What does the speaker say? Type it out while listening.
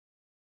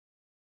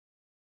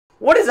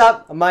What is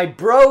up, my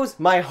bros,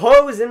 my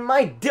hoes, and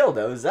my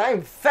dildos?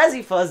 I'm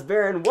Fazzy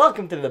Fuzzbear, and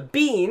welcome to the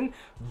Bean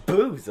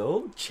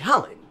Boozle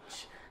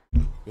Challenge.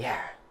 Yeah.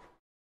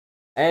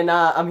 And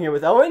I'm here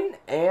with Owen,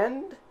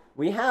 and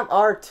we have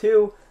our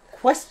two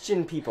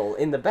question people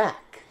in the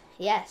back.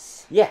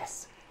 Yes.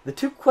 Yes. The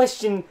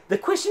question.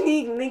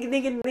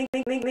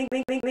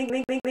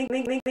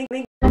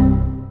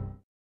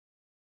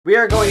 We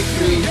are going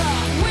to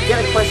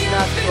get a question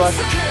asked to us.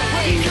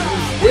 We use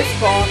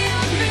this box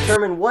to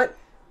determine what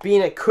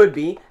bean it could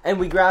be, and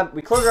we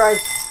close our eyes,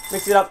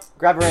 mix it up,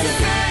 grab a random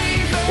bean.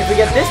 If we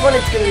get this one,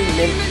 it's going to be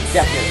mint,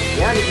 definitely.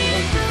 We added these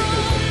ones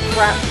because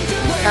crap. We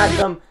had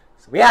them,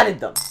 so we added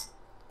them.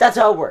 That's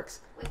how it works.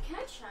 Wait, can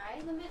I try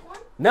the mint one?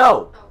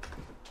 No. Oh.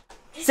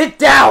 Sit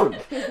down.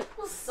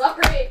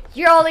 Sorry.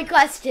 Your only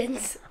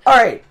questions. All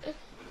right.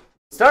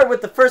 Start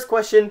with the first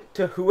question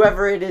to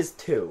whoever it is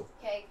to.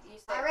 Okay, you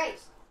say all right.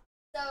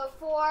 So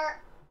for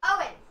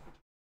Owen,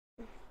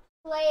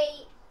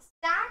 play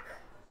stack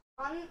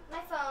on my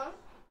phone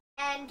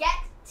and get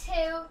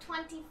to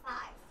 25.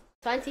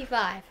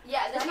 25.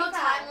 Yeah, there's no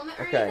time limit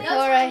or okay. anything. No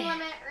time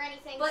limit or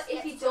anything. But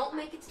if you don't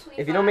make it to 25.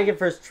 If you don't make it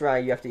first try,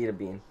 you have to eat a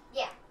bean.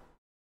 Yeah.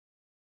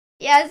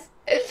 Yes.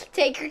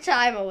 Take your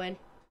time, Owen.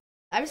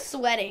 I'm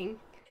sweating.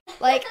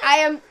 Like, I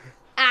am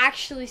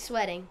actually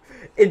sweating.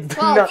 It's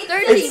well, not. It's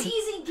an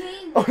easy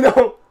game. Oh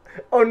no!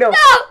 Oh no! No!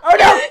 Oh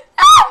no!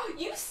 No!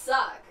 You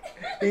suck.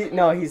 He's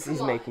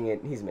making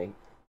it. He's making.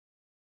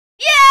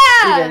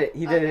 Yeah!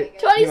 He did it.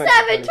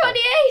 27,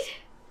 28.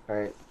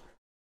 Alright.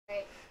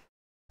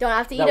 Don't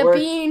have to That eat a worked?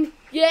 bean.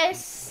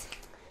 Yes.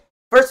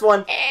 First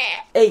one.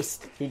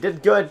 Aced. He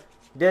did good.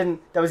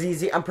 Didn't. That was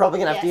easy. I'm probably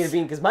gonna have to eat a Yes.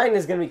 bean because mine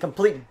is gonna be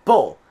complete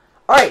bull.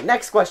 Alright,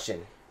 next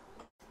question.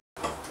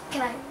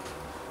 Can I?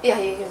 Yeah,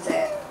 you can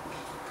say it.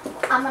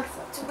 I'm gonna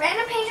flip to a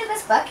random page of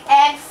this book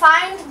and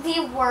find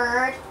the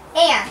word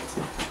and.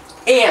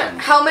 And.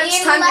 How much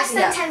in time less does he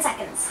than have? 10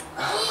 seconds.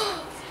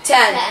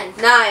 10,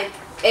 9,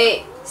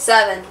 8,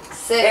 7,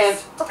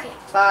 6, Okay.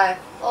 5.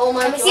 Oh my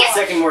Let me see it. god.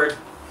 Second word.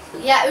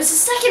 Yeah, it was the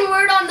second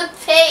word on the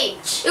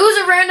page. It was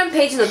a random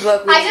page in the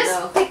book. I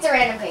just picked a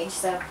random page,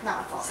 so not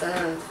my fault.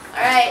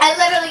 Alright. I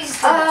literally just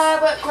did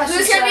this. What question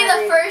Who's going to be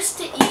the first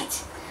to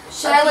eat?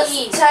 Should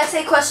I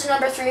say question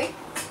number 3?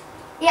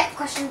 Yeah,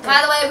 question 3.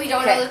 By the way, we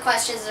don't Okay. know the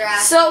questions they're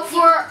asking. So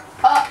for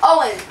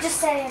Owen, Just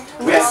say it.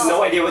 We have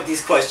no idea what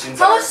these questions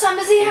how are. much time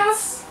does he have?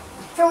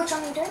 For which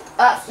one are you doing?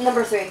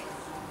 Number 3.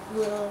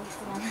 Well,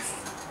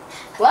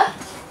 What?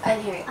 I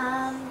didn't hear you.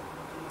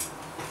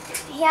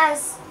 he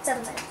has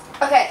 7 seconds.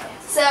 Okay,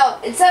 so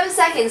in 7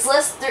 seconds,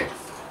 list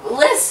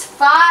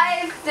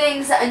 5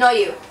 things that annoy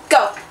you.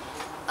 Go.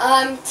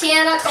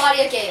 Tiana,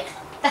 Claudia, Gabe.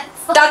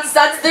 That's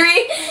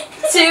 3,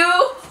 2,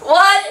 1.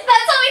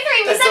 That's only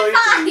 3. We That's said only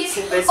 5.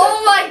 three. They said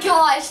Oh my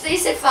gosh, they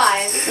said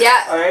 5.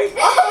 Yeah. Alright.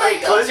 Oh my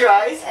god. Close your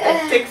eyes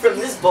and pick from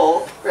this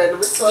bowl.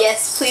 Randomly select.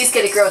 Yes, please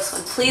get a gross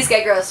one. Please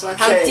get a gross one.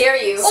 How Okay. dare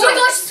you? Oh my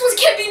gosh, this one's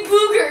can't be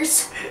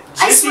boogers.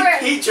 I Juicy swear.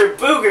 peach or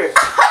booger.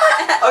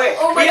 Okay,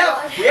 Oh my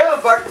we have a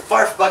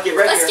barf bucket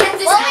right Let's here. get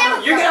this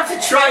Well, You're gonna have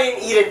to try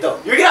and eat it though.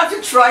 You're gonna have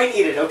to try and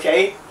eat it,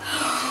 okay?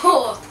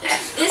 Oh,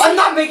 this I'm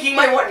not making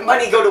my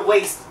money go to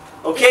waste.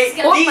 Okay? This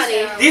is gonna be These,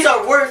 money. these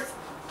are worth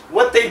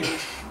what they're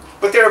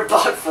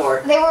bought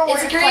for. They were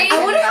It's worth green. like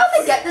I wonder how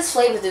they $10. get this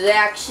flavor. Do they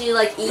actually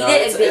like eat No,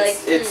 it and be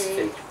it's like,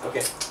 fake.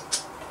 Okay.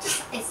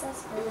 It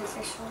says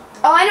artificial.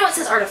 Oh, I know it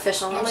says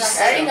artificial. Oh my I'm gosh, just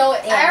I already saying. know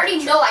it. I already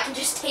know. I can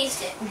just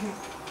taste it.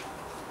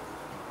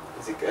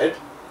 Is it good?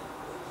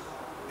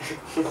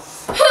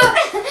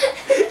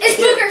 It's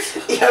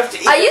boogers. You have to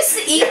eat I used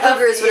to eat You have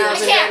to boogers when I eat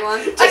was it. a young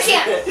one. I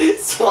can't.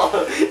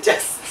 Swallow.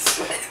 Just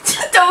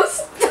Don't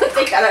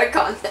take that out of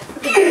context.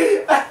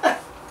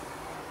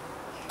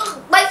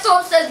 My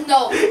soul says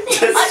no.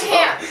 I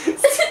can't.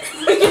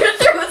 Your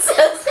throat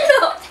says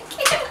no.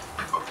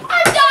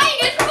 I'm dying.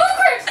 It's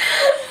boogers.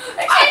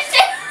 It's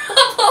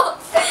terrible.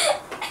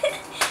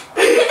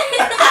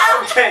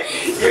 Okay,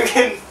 you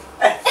can.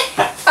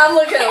 I'm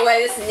looking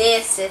away. This is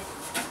nasty.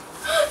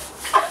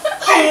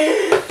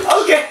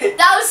 Okay.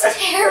 That was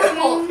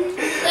terrible.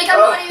 Like I'm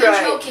not even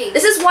Alright. joking.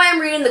 This is why I'm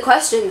reading the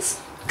questions.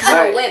 Because I'm a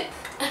Alright. wimp.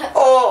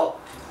 Oh.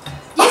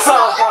 You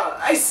smell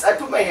I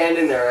put my hand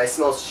in there. I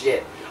smell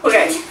shit.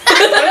 Okay,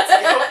 let's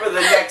go for the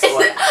next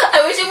one.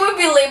 I wish it would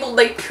be labeled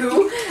like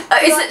poo.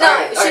 Is it? No,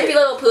 Alright, it shouldn't be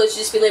labeled poo. It should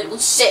just be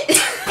labeled shit. Do you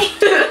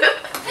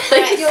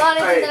want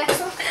to do Alright. the next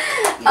one?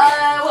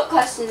 What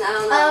question? I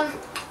don't know.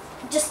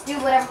 Just do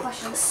whatever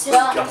questions.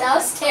 Well, That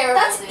was terrible.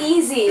 That's dude.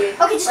 easy.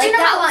 Okay, just Like do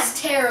number that 1. was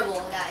terrible,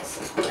 guys.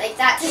 Like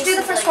that. Just do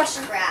the tasted first like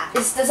question. Crap.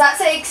 Does that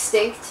say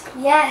extinct?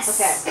 Yes.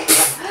 Okay.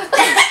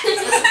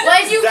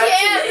 When you That's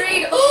can't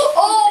read.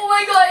 Oh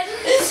my gosh.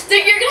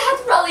 Dude, you're gonna have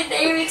to probably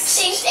name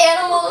extinct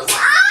animals.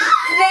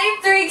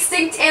 Name 3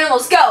 extinct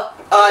animals. Go.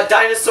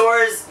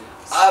 Dinosaurs,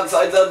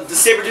 the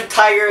saber-toothed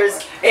tigers,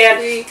 and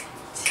 3.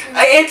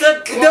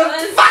 the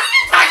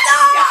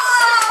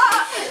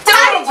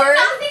Dodo bird. I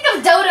think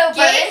of dodo bird.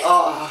 Gabe?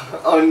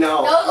 Oh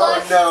no. No,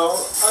 look.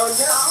 Oh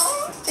no.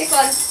 Pick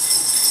one.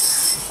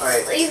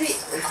 Alright.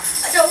 Please.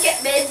 I don't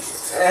get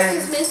mids.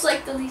 Because Miss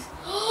like the least.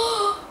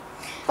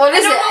 What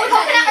is I don't it?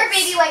 know, coconut or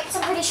baby wipes,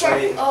 I'm pretty sure.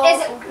 Wait. Is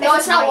it? No,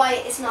 it's not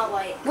white. It's not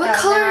white. What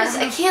color is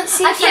it? I can't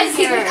see. I can't from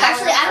see here. it.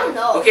 Actually, I don't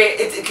know. Okay,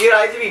 it could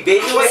either be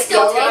baby white,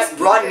 still coconut, taste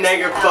rotten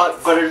egg, or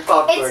buttered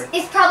popcorn.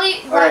 It's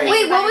probably Alright.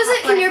 Wait, what was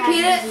it? Can you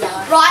repeat it?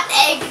 rotten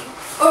egg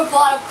or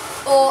bottom.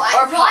 Or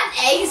rotten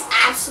egg is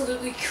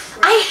absolutely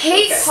crazy. I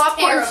hate Okay.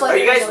 popcorn Terrible. flavor. Are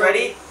you guys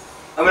ready?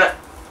 I'm gonna.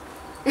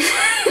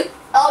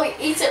 Oh,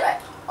 he eats it right.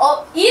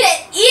 Oh, eat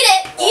it,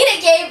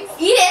 Gabe,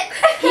 eat it.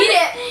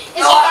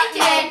 It's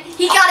bacon.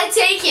 He gotta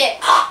take it.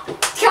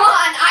 Come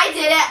on, I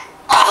did it.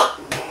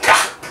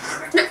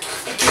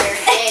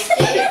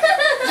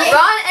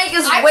 Rotten egg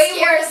is I'm way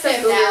scared worse of than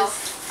him now.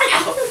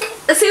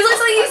 It seems like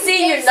something you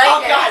see in your Oh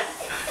nightmare. God!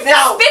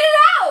 No! Spit it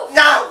out!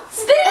 No!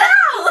 Spit it out!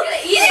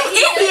 He's gonna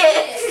eat it.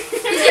 Idiot!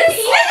 He's gonna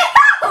eat it.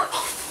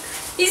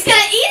 He's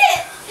gonna eat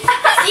it.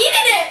 He's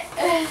eating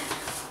it.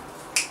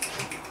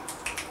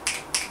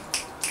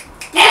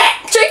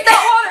 Drink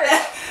that water!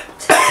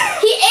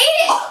 He ate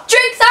it.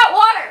 Drink that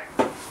water!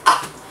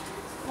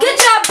 Good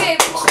job, babe!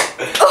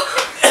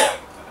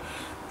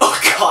 Oh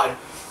God!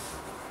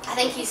 I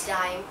think he's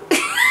dying.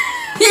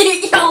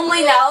 You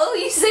only know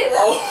you say that.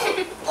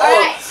 Oh!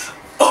 Alright.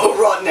 Oh!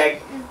 Rotten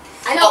egg!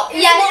 I know. We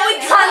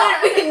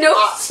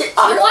know shit.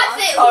 The one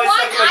thing, Oh, the it's one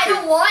like my I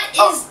don't want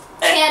is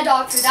canned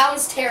dog food. That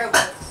one's terrible.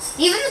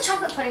 Even the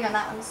chocolate pudding on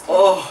that one is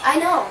Oh! I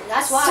know.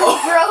 That's why. So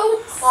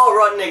gross. Oh,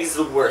 rotten egg is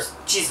the worst.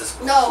 Jesus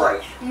No.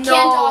 Christ! Canned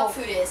dog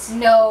food is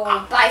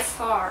No. by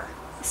far.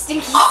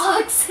 Stinky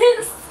socks.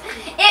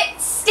 It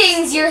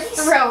stings your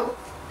throat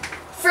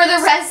for the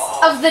rest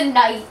of the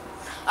night.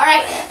 All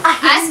right.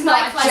 Ask my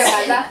not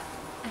question. joking.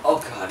 Oh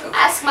God! Okay.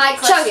 Ask my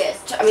Chug question.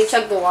 it. I mean,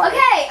 chug the water.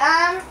 Okay,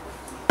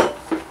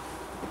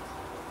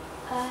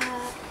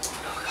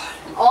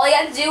 All you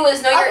have to do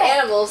is know your Okay.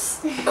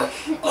 animals.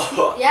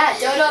 Oh. Yeah,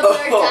 dodo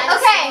bird, dinosaur,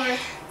 Okay.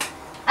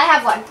 I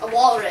have one. a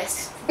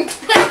walrus.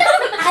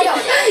 I don't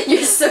know.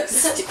 You're so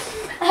stupid.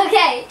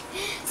 Okay.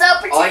 So Oh,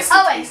 I pretend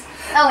see.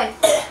 Owen.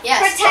 Yes.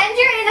 Pretend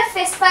you're in a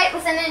fist fight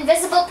with an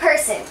invisible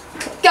person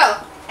Go.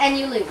 and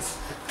you lose.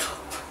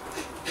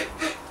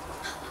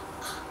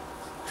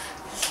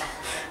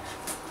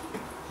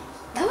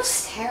 That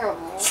was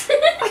terrible.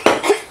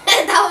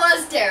 That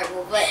was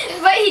terrible, but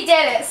But he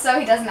did it, so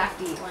he doesn't have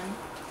to eat one.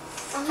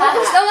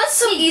 That was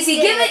so He easy.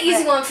 did Give an it,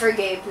 easy but- one for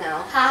Gabe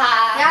now.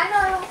 haha, Yeah, I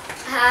know.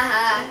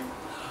 haha.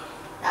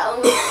 That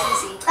one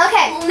was easy.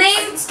 Okay.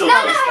 Name. Still No,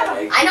 not no, that no.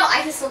 egg. I know.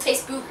 I can still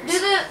taste Do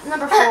boogers. the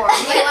number 4.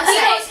 Wait, one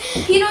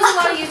second. He knows a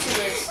lot of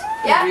YouTubers.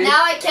 Yeah.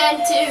 Now I can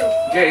too.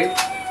 Okay.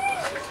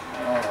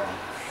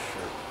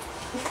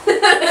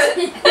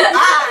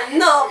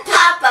 No,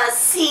 Papa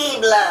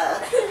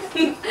Siebler.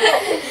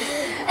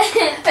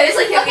 It's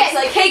like Okay. it's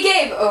like, hey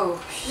Gabe. Oh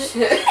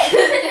shit.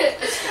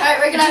 All right,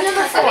 we're gonna have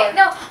number 4. Okay,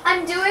 no,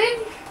 I'm doing.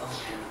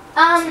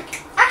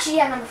 Actually,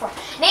 yeah, number 4.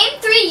 Name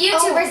 3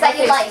 YouTubers that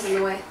you like. In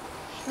the way.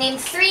 Name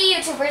 3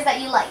 YouTubers that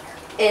you like.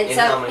 In In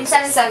how seven. many In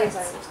 7 Seconds.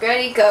 seconds.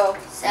 Ready, go.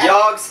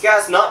 Yogs,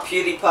 Gas, not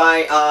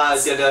PewDiePie,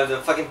 the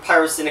fucking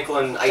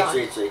Pyrocynical and Ice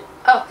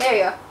Oh, there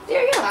you go.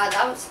 There you go. God,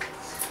 that was.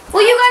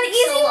 Well, you got an so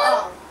easy one.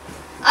 long.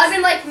 I've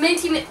been like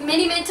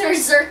Mini Minter,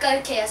 Zerka,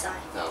 and KSI.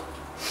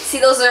 See,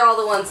 those are all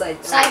the ones I.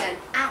 Simon.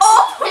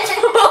 Oh!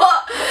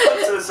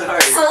 I'm so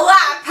sorry.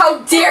 Slap! How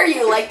dare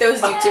you like those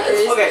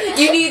YouTubers? Okay.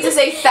 You need to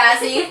say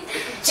Fazzy.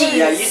 Jeez.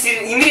 Yeah,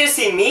 you need to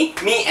see me,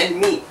 and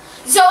me.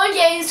 Zowen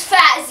Games,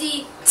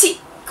 Fazzy,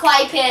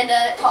 Kwai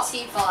Panda,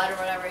 Teapot, or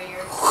whatever your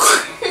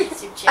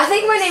YouTube channel I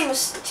think my is. name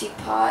was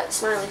Teapot.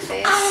 Smiley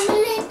face. I'm a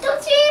little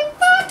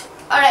teapot.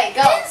 All right,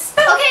 go.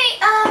 Okay,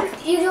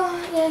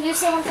 you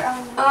say one for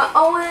Owen.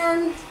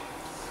 Owen.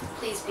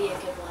 Please be a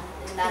good one.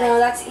 And that No,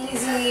 that's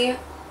easy.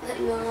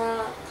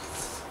 No.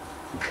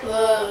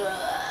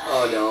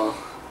 Oh no.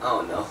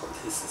 Oh no.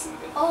 This isn't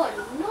good. Oh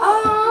no.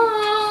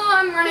 Oh,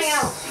 I'm running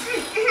out.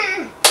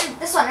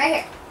 This one right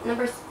here.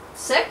 Number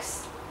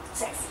 6?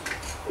 6.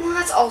 No,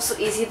 that's also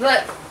easy,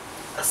 but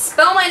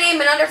spell my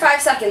name in under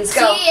 5 seconds.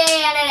 Go.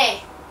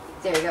 T-A-N-N-A.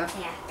 There you go.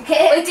 Yeah. Wait,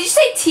 Okay. did you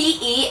say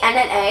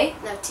T-E-N-N-A?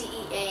 No,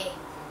 T-E-A.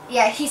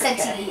 Yeah, he said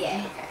Okay.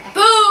 TEA.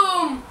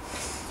 Boom!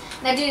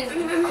 Now do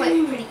a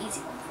quick, pretty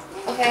easy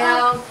one. Okay,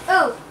 now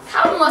Oh,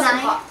 How was it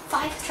 9. hot?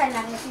 5. Try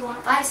 9 if you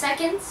want. 5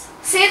 seconds?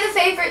 say the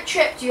favorite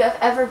trip you have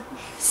ever.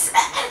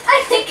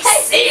 I think I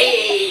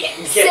Say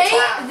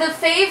the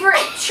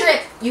favorite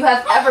trip you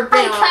have ever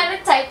been on. kind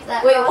of typed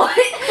that. Wait, wrong. what?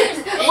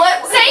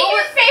 what? Say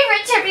your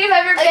favorite trip you've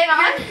ever been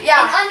on.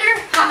 Yeah. In under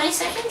how many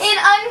seconds? In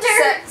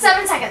under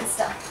 7 seconds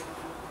still.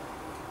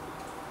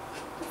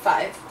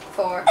 5,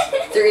 4,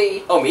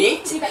 3. Oh,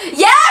 me?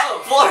 Yeah.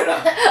 Oh, Florida.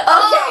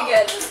 Okay,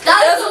 good.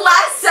 That was the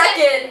last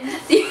second.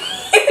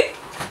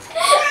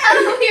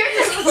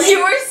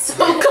 You were so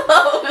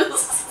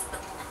close.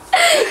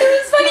 It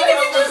was funny because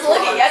you're just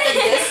looking at the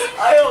disc.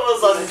 I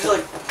almost was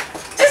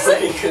just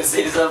like gonna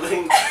say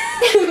something.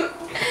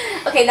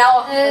 Okay,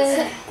 now I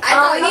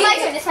thought we we need, my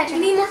turn. It's my we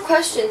turn. need more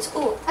questions.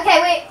 Ooh.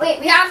 Okay, wait.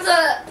 We have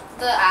the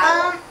the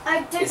apple.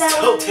 I did It that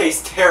still one.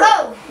 tastes terrible.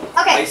 Oh,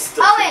 okay. I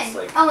still taste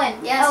like- Owen.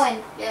 Yes.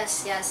 Owen.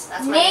 Yes.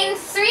 That's my Name name.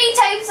 3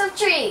 types of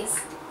trees.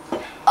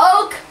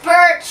 Oak,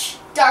 birch,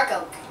 dark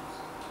oak.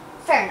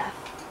 Fair enough.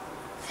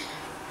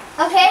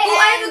 Okay. Oh,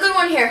 I and- have a good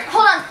one here.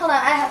 Hold on.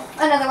 I have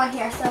another one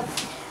here. So.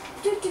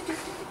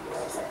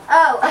 Where is it?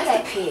 Oh, I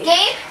have okay. to pee.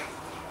 Gabe,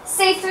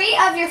 say 3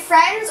 of your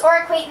friends or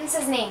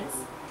acquaintances' names.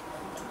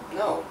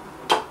 No.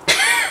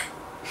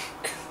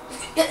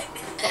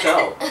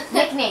 No.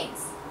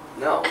 Nicknames.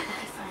 No.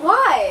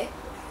 Why?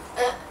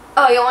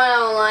 Oh, you want it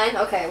online?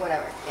 Okay,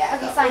 whatever. Yeah.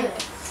 Okay, go. fine.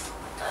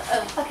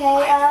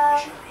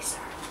 Okay.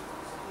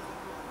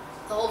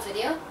 The whole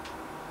video?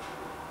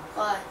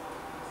 Why?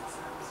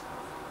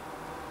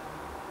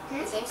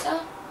 You think so?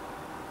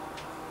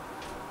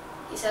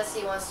 He says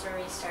he wants to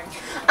restart.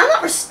 I'm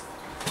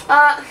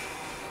not.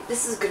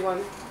 This is a good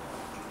one.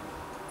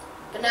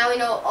 But now we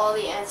know all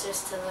the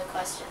answers to the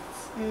questions.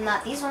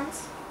 Not these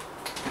ones.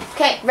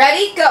 Okay,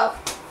 ready? Go.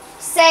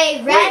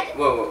 Say red. Wait,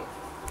 whoa.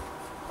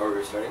 Are we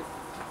restarting?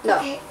 No.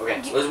 Okay.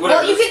 Okay. Do- Whatever.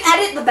 Well, you can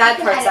edit the bad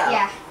You can parts edit, out.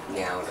 Yeah.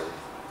 Yeah,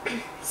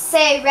 whatever.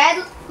 Say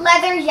red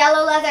leather,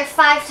 yellow leather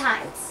 5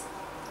 times.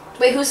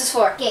 Wait, who's this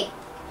for? Gabe.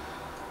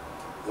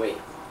 Wait.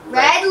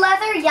 Red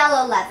leather,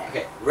 yellow leather.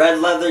 Okay. Red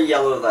leather,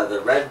 yellow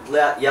leather.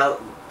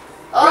 Yellow.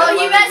 Oh, Red he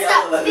leather, messed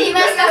yellow up. leather, He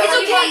messed red up.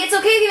 leather, It's okay. It's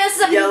okay if he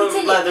messes up. You Yellow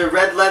can continue. leather,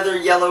 red leather,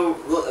 yellow,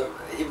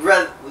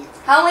 red.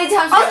 How many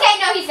times? Okay,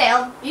 no, he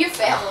failed. You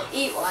failed.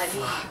 Eat one.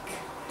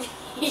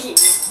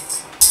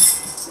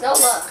 No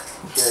luck.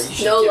 Yeah, you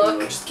should No give luck. Me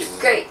one. Just give me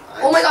Great. One.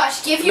 Oh my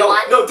gosh, give you No,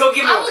 one? no, don't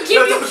give me I one. will give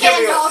no, you don't canned give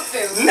me dog one.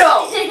 food.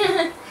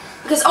 No.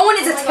 Because Owen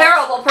is a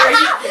terrible person.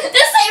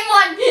 The same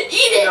one.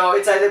 Eat it. No,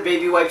 it's either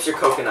baby wipes or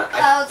coconut. Oh,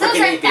 I those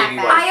freaking aren't hate that baby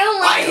bad. wipes. I don't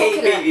like I hate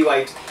coconut. baby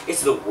wipes.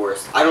 It's the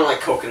worst. I don't like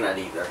coconut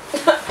either.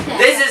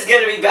 This is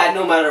gonna be bad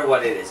no matter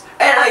what it is.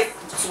 And I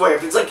swear,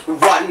 if it's like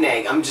rotten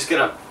egg, I'm just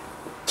gonna.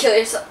 Kill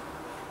yourself.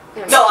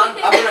 No, I'm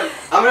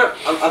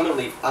gonna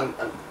leave. I'm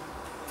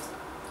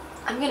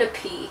gonna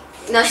pee.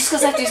 Not just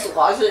because I have to use the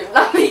washroom,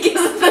 not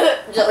because of the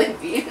jelly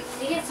bean.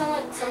 You get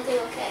something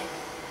okay.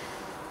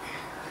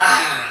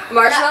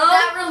 Marshmallow?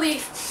 That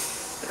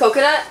relief.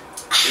 Coconut?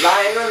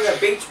 Lying on the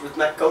beach with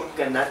my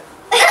coconut.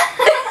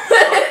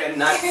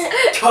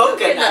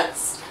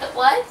 Coconuts.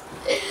 What?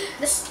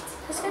 This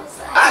good.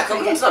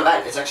 Coconut's not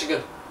bad. It's actually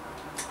good.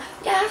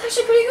 Yeah, that's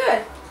actually pretty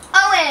good.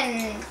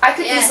 Owen, I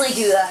could Yes. easily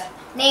do that.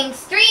 name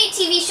 3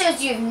 TV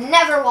shows you've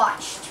never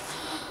watched.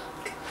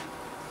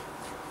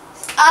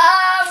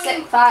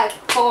 6, 5,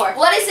 4.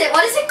 What is it?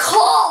 What is it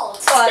called?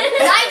 What?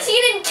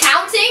 19 and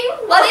counting?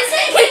 What is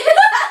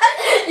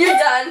it? You're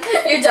done.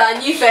 You're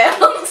done. You failed.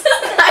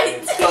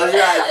 Close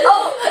your eyes.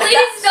 Oh,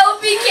 please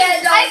don't be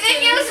canned dog I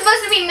think it was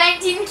supposed to be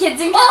 19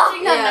 kids and Oh,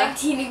 counting, not yeah.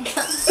 19 and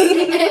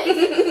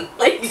counting.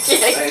 Like, you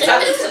can't Wait,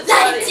 count.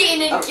 that-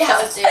 19 and I'm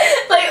counting.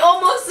 Like,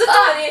 almost to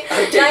 20.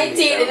 I'm kidding 19,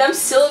 you, and I'm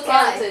still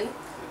Why? counting.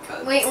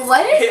 Wait,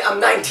 what? I'm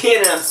 19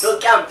 and I'm still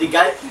counting,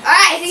 guys.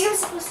 I think it was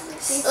supposed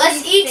to say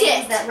Let's 3 eat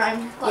things it. that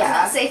rhyme. Well, Yeah.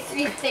 not say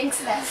 3 things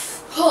that.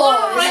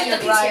 Oh, Right, this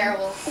is right.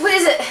 terrible. What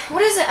is it?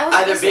 What is it? I was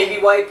Either supposed to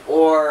baby wipe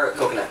or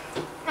coconut.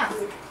 No.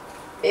 say.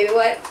 Baby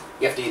wipe?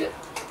 You have to eat it.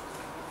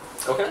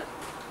 Coconut?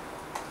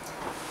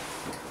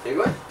 Baby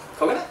wipe?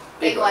 Coconut?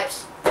 Big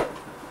wipes.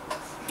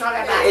 Not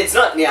that bad. It's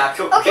not, yeah.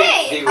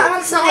 Okay, baby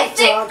wipe. It's not I like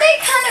think dog. they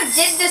kind of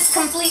did this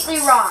completely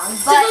wrong,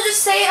 So but they'll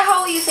just say it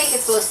how you think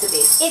it's supposed to be.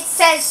 it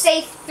says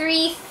say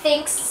 3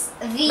 thinks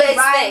the But it's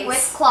rhyme things.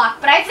 with clock,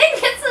 but I think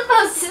it's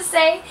supposed to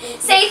say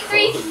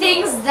 3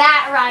 things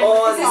that rhyme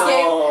Oh with clock.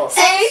 no.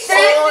 Say 3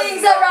 Oh,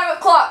 things that rhyme with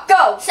clock.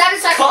 Go. 7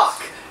 seconds.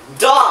 Cock,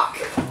 dock,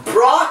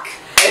 brock,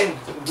 and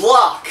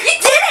block. You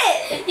did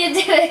it! You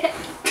did it.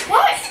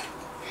 What?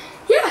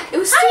 Yeah, it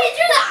was How 3. did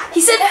you do that?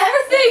 He said 4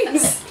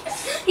 things.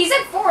 He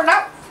said 4,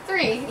 not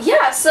 3.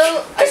 Yeah,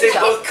 so. I said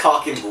both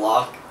cock and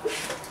block.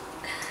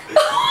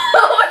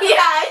 Oh, yeah,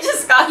 I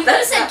just got You could that.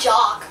 have said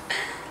jock.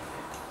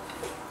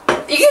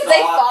 You can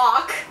say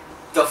Fuck. fuck.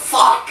 The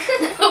fuck?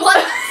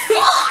 What the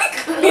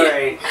fuck?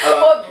 Alright.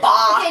 Or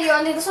bok. Okay, do you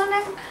want to do this one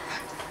now?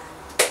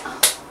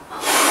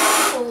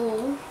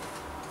 Oh.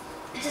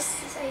 Just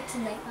say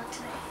tonight, not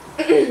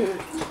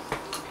tonight.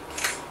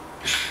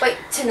 Wait,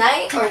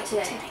 tonight or Tonight,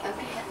 today? tonight.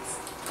 Okay.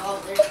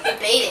 Oh, they're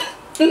debating.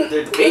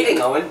 They're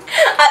debating, Owen.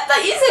 I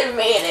thought you said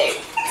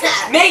mating.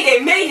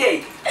 Mayday,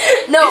 mayday!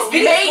 No,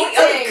 This video's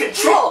out of mating.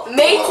 control.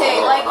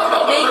 Mating, like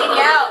making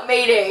out,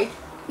 mating.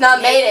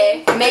 Not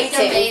mayday, mating.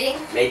 Debating.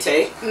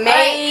 Maytay?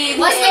 Mating.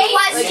 What's the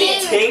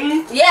question?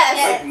 Mating?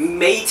 Yes. Like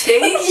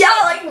mating? Yeah,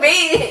 like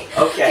mating.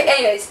 Okay, Okay.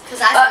 anyways. Because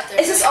that's what they're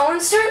Is this doing.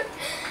 Owen's turn?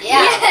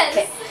 Yeah. Yes.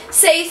 Okay.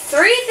 Say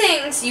 3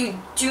 things you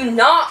do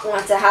not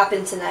want to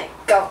happen tonight.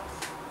 Go.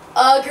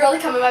 A girl to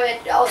come in my bed.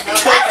 Oh, no.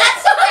 That's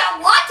something I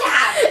want to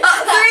happen.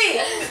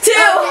 3,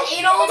 2.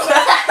 Anal.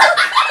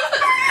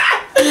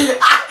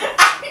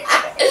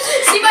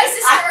 See my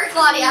sister or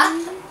Claudia.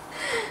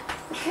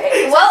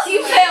 Okay. Well,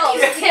 you failed.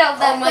 You failed Oh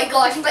that. my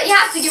gosh. But you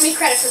have to give me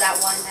credit for that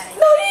one. That I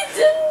No, you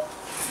didn't.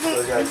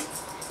 Close your eyes.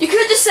 You could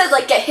have just said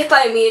like get hit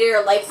by a meteor,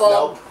 or light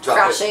bulb, Nope, drop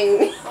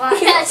crashing.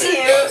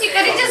 Yeah, you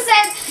could have just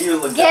said You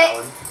look get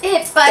down.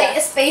 hit by Death.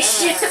 a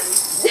spaceship.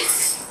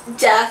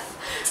 Death.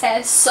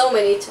 Ted. So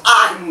many.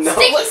 Ah, no.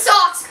 Sticky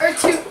socks or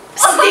two.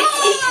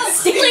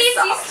 Sticky Please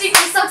socks. use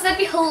sticky socks. That'd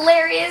be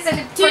hilarious and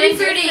Tutti Tutti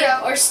Frutti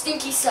Frutti. or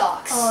stinky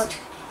socks. Oh,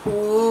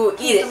 Ooh,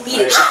 eat it,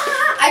 eat it.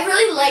 I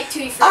really like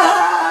Tutti Frutti.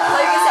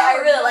 Like I said, I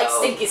really like no.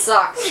 stinky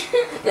socks.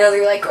 You know,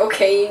 they're like,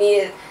 okay, you need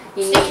it.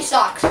 You Stinky need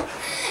socks.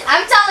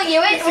 I'm telling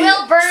you, it If you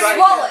will burn. try-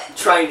 Swallow it.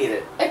 Try and eat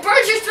it. It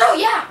burns your throat.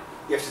 Yeah.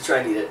 You have to try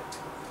and eat it.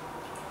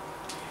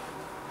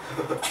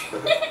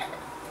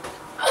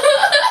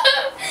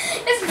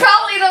 It's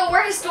probably the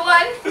worst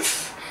one.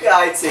 Yeah,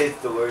 I'd say it's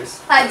the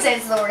worst. I'd say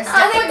it's the worst. Oh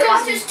my definitely.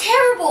 gosh, it's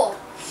terrible.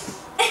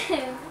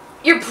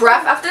 Your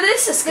breath after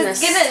this is gonna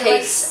It's gonna,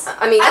 taste.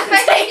 I mean, I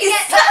bet you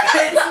get-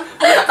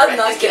 I'm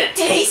not It's gonna gonna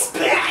taste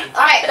bad.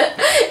 Alright.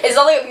 It's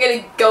only I'm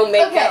gonna go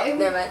make Okay. out.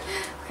 Never mind.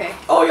 Okay.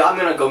 Oh yeah, I'm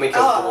gonna go make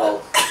out the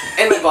wall.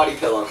 And my body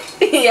pillow.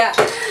 Yeah.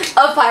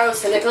 Of Pyro's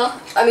Pinnacle.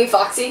 I mean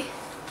Foxy.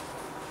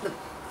 The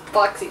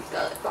Foxy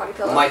body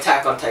pillow. My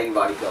Attack on Titan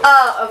body pillow.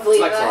 Of It's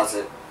Levi. my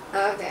closet.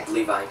 Oh, okay.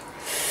 Levi.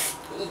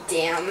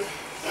 Damn.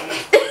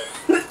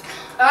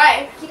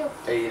 Alright.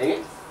 Are you eating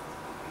it?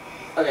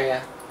 Okay,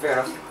 yeah. Fair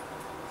enough.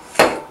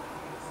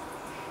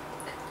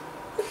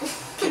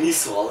 Can you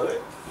swallow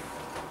it?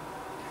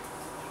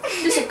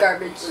 Just a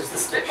garbage. There's the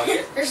spit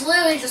bucket. There's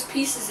literally just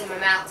pieces in my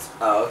mouth.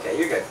 Oh, okay,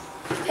 you're good.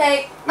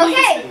 Okay. You can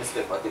Okay. spit in the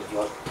spit bucket if you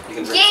want. You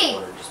can drink some Game.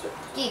 water and just spit.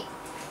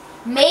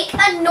 Make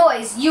a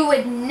noise you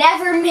would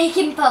never make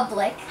in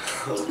public.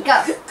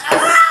 Go.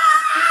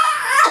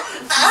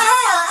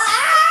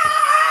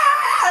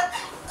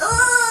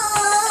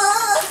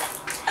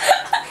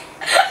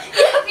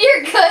 Yep,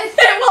 you're good.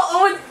 Well,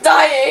 Owen's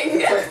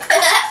dying.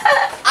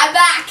 I'm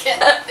back.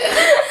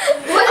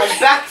 I'm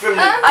back from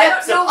the I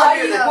depths don't know of why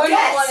under you the wouldn't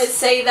desk. want to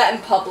say that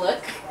in public.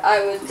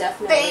 I would There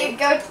definitely. you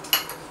go.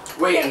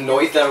 Wait, a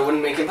noise that I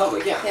wouldn't make in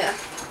public, yeah. Yeah.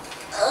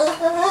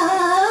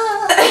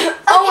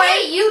 Oh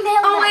wait, you nailed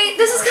Oh that. wait,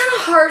 this is kind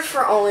of hard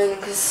for Owen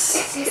because.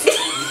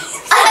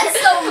 That's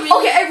so mean.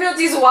 Okay, I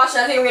really need to watch it.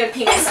 I think I'm gonna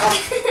pee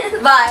myself.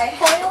 Bye.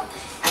 Foil?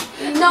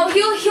 No,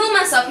 he'll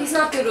mess up. He's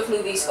not good with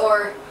movies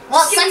or.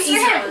 Well, Just give me since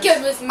you're easy him. ones.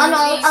 Good with Oh movies. no,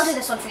 I'll do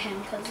this one for him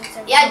because it's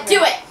a Yeah,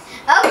 do it.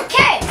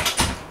 Okay.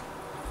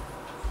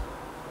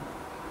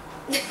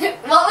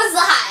 What was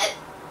that?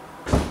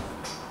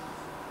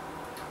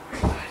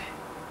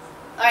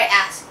 Alright,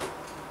 ask.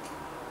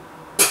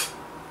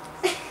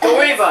 Don't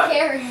worry about it.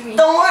 Scary me.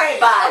 Don't worry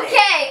about it.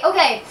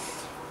 Okay.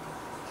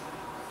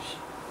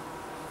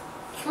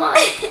 Come on.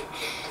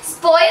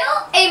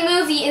 Spoil a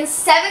movie in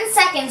 7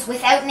 seconds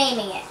without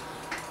naming it.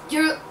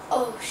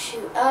 Oh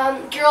shoot.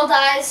 Girl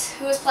dies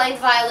who was playing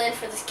violin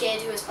for this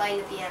kid who was playing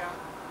the piano.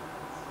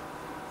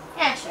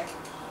 Yeah, sure.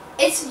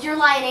 It's Your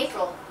Lie in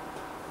April.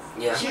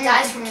 Yeah. She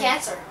dies from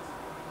cancer.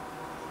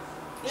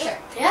 Sure.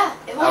 Yeah,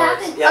 it will That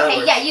works. happen. Yeah, that Okay,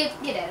 works. yeah, you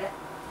did it.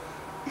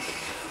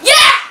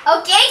 Yeah!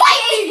 Okay.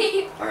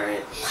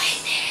 Alright.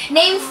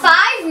 Name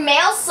 5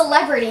 male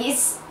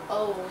celebrities.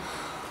 Oh.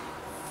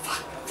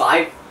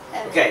 5?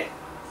 Okay.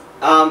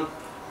 And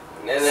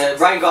then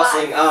Ryan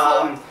Gosling,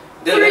 Time's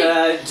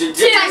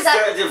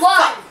up.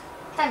 1.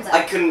 Time's up.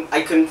 I couldn't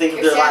think of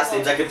You're their last terrible.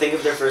 names. I could think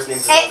of their first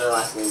names and Hey. not their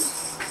last names.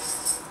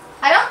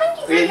 I don't think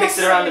you We could mixed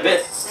it around a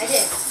bit. I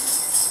did.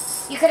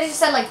 You could have just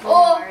said like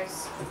Oh.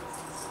 Mars.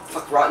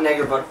 Fuck rotten egg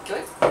or butter.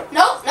 Can I?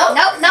 Nope.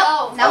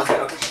 No. Okay,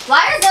 okay.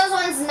 Why are those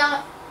ones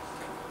not?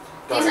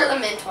 These Don't are worry. the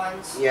mint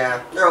ones.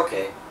 Yeah, they're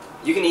okay.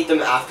 You can eat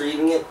them after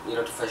eating it, you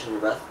know, to freshen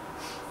your breath.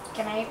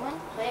 Can I eat one?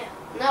 Oh, yeah.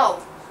 No.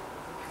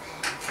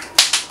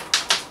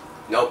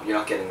 Nope, you're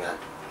not getting that.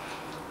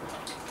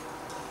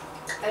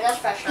 I just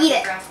fresh Eat the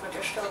it. breath, but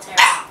they're still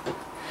terrible.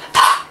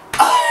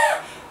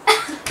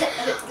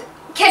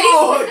 Can you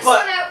Oh, spit this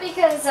but- one out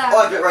because Oh,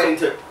 I bit right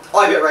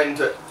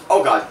into it.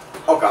 Oh god.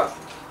 Oh god.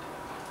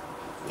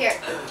 Here.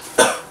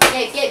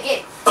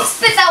 Get.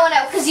 spit that one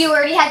out because you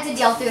already had to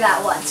deal through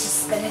that once.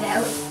 Just spit it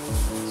out.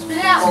 Spit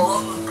it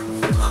out.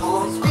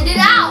 Spit it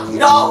out.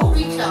 No!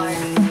 Retard.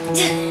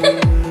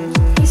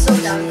 He's so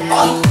dumb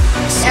now.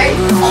 There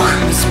you go.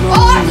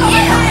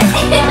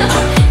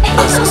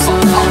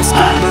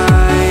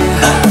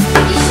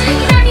 You sure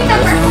you don't need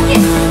that for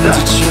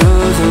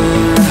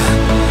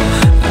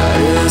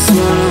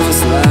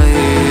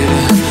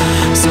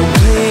So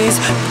please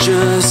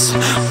just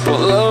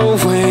blow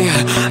away.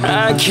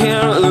 I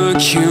can't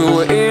look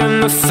you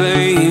in the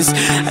face.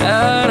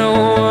 I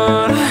don't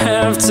wanna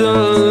have to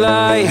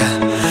lie.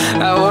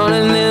 I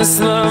wanted this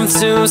love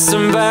to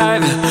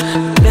survive.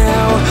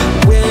 Now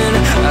when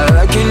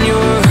I look in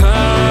your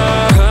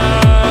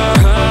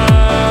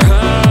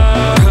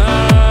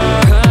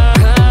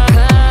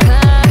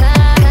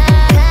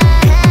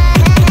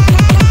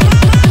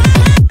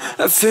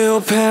I feel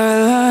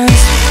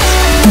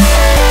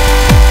paralyzed.